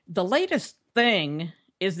The latest thing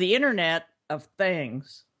is the Internet of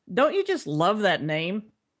Things. Don't you just love that name?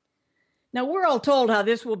 Now, we're all told how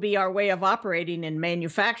this will be our way of operating in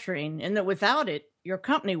manufacturing, and that without it, your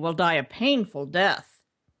company will die a painful death.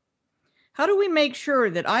 How do we make sure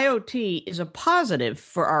that IoT is a positive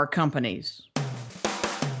for our companies?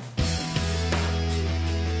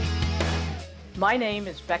 My name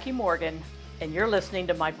is Becky Morgan, and you're listening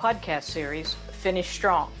to my podcast series, Finish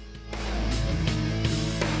Strong.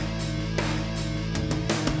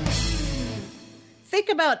 Think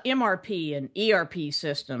about MRP and ERP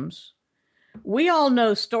systems. We all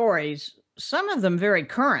know stories, some of them very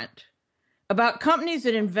current, about companies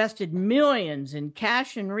that invested millions in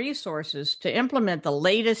cash and resources to implement the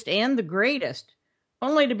latest and the greatest,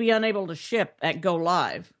 only to be unable to ship at go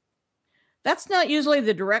live. That's not usually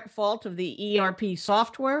the direct fault of the ERP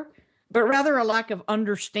software, but rather a lack of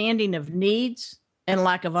understanding of needs and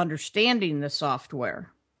lack of understanding the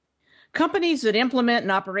software. Companies that implement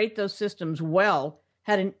and operate those systems well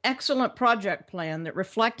had an excellent project plan that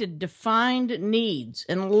reflected defined needs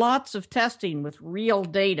and lots of testing with real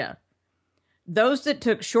data. Those that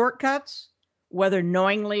took shortcuts, whether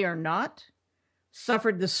knowingly or not,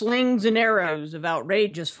 suffered the slings and arrows of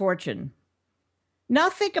outrageous fortune. Now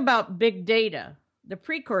think about big data, the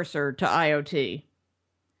precursor to IoT.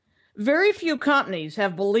 Very few companies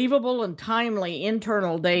have believable and timely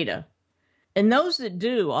internal data, and those that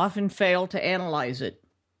do often fail to analyze it.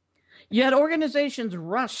 Yet organizations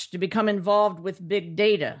rush to become involved with big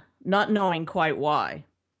data, not knowing quite why.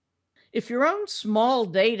 If your own small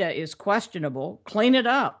data is questionable, clean it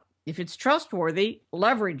up. If it's trustworthy,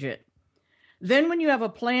 leverage it. Then when you have a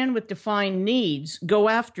plan with defined needs, go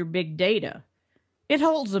after big data. It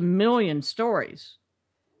holds a million stories.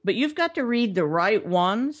 But you've got to read the right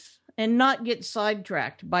ones and not get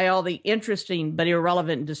sidetracked by all the interesting but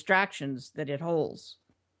irrelevant distractions that it holds.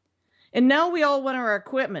 And now we all want our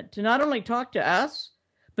equipment to not only talk to us,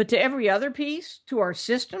 but to every other piece, to our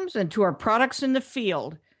systems and to our products in the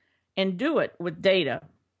field, and do it with data.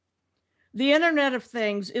 The Internet of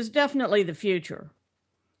Things is definitely the future.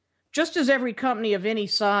 Just as every company of any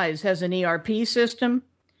size has an ERP system,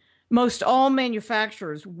 most all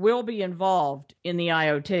manufacturers will be involved in the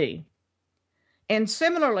IoT. And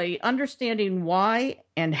similarly, understanding why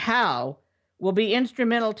and how will be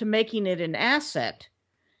instrumental to making it an asset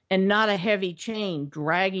and not a heavy chain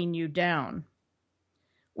dragging you down.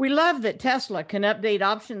 We love that Tesla can update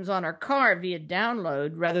options on our car via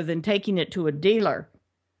download rather than taking it to a dealer.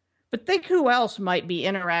 But think who else might be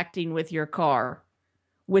interacting with your car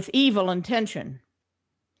with evil intention.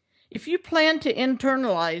 If you plan to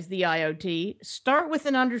internalize the IoT, start with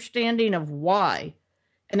an understanding of why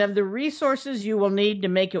and of the resources you will need to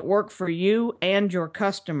make it work for you and your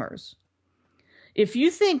customers. If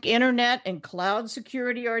you think internet and cloud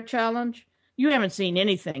security are a challenge, you haven't seen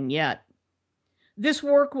anything yet. This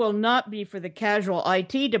work will not be for the casual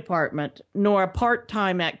IT department, nor a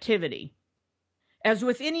part-time activity. As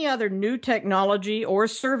with any other new technology or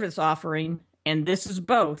service offering, and this is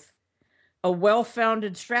both, a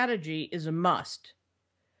well-founded strategy is a must.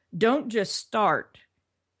 Don't just start.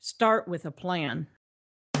 Start with a plan.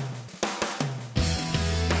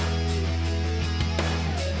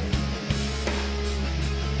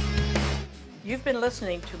 You've been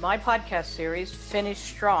listening to my podcast series, Finish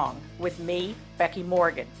Strong, with me, Becky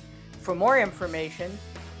Morgan. For more information,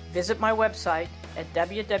 visit my website at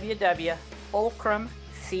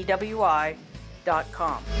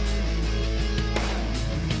www.fulcrumcwi.com.